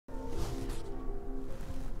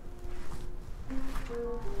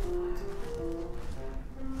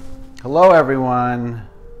Hello everyone,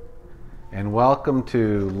 and welcome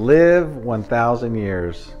to Live 1000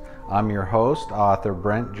 Years. I'm your host, author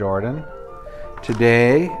Brent Jordan.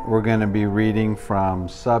 Today we're going to be reading from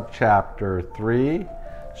subchapter 3,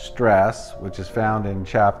 Stress, which is found in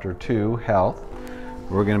chapter 2, Health.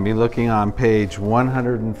 We're going to be looking on page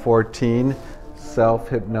 114,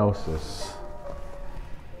 Self-Hypnosis.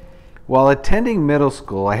 While attending middle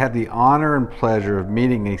school, I had the honor and pleasure of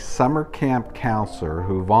meeting a summer camp counselor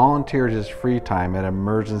who volunteered his free time at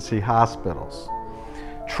emergency hospitals.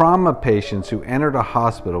 Trauma patients who entered a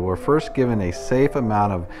hospital were first given a safe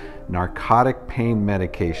amount of narcotic pain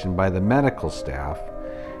medication by the medical staff,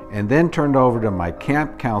 and then turned over to my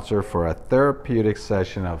camp counselor for a therapeutic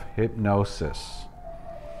session of hypnosis.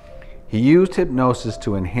 He used hypnosis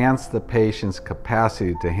to enhance the patient's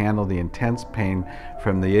capacity to handle the intense pain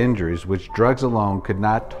from the injuries which drugs alone could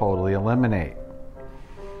not totally eliminate.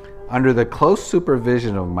 Under the close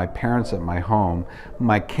supervision of my parents at my home,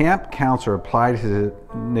 my camp counselor applied his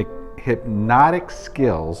hypnotic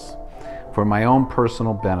skills for my own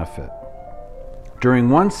personal benefit. During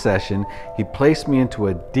one session, he placed me into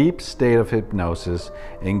a deep state of hypnosis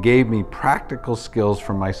and gave me practical skills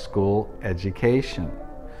for my school education.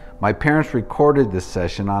 My parents recorded this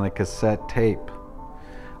session on a cassette tape.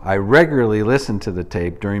 I regularly listened to the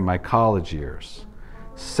tape during my college years.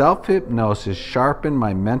 Self-hypnosis sharpened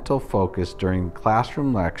my mental focus during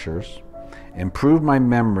classroom lectures, improved my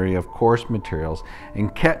memory of course materials,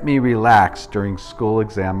 and kept me relaxed during school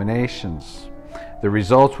examinations. The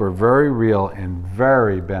results were very real and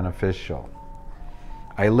very beneficial.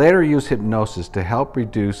 I later used hypnosis to help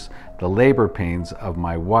reduce the labor pains of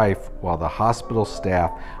my wife while the hospital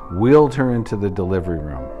staff wheeled her into the delivery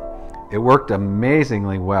room. It worked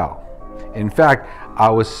amazingly well. In fact, I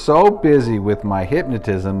was so busy with my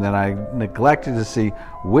hypnotism that I neglected to see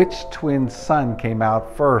which twin son came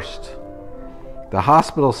out first. The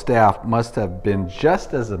hospital staff must have been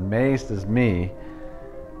just as amazed as me,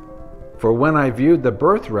 for when I viewed the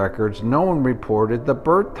birth records, no one reported the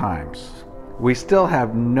birth times. We still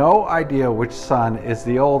have no idea which son is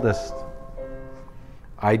the oldest.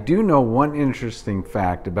 I do know one interesting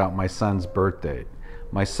fact about my son's birth date.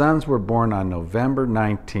 My sons were born on November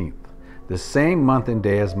 19th, the same month and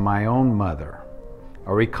day as my own mother.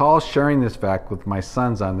 I recall sharing this fact with my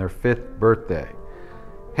sons on their 5th birthday.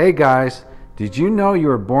 Hey guys, did you know you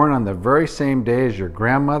were born on the very same day as your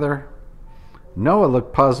grandmother? Noah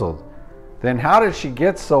looked puzzled. Then how did she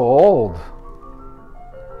get so old?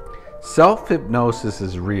 Self-hypnosis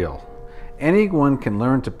is real. Anyone can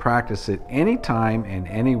learn to practice it anytime and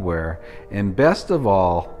anywhere, and best of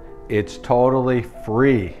all, it's totally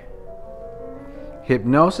free.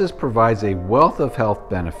 Hypnosis provides a wealth of health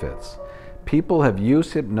benefits. People have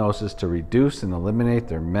used hypnosis to reduce and eliminate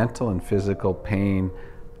their mental and physical pain,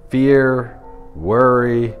 fear,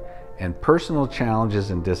 worry, and personal challenges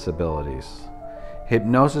and disabilities.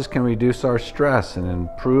 Hypnosis can reduce our stress and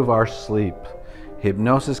improve our sleep.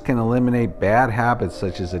 Hypnosis can eliminate bad habits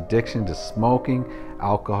such as addiction to smoking,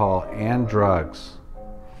 alcohol, and drugs.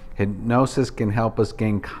 Hypnosis can help us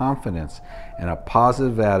gain confidence and a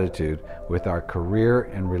positive attitude with our career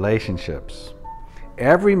and relationships.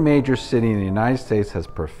 Every major city in the United States has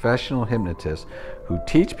professional hypnotists who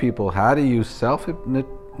teach people how to use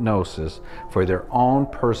self-hypnosis for their own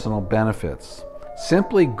personal benefits.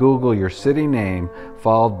 Simply Google your city name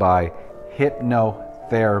followed by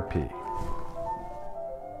hypnotherapy.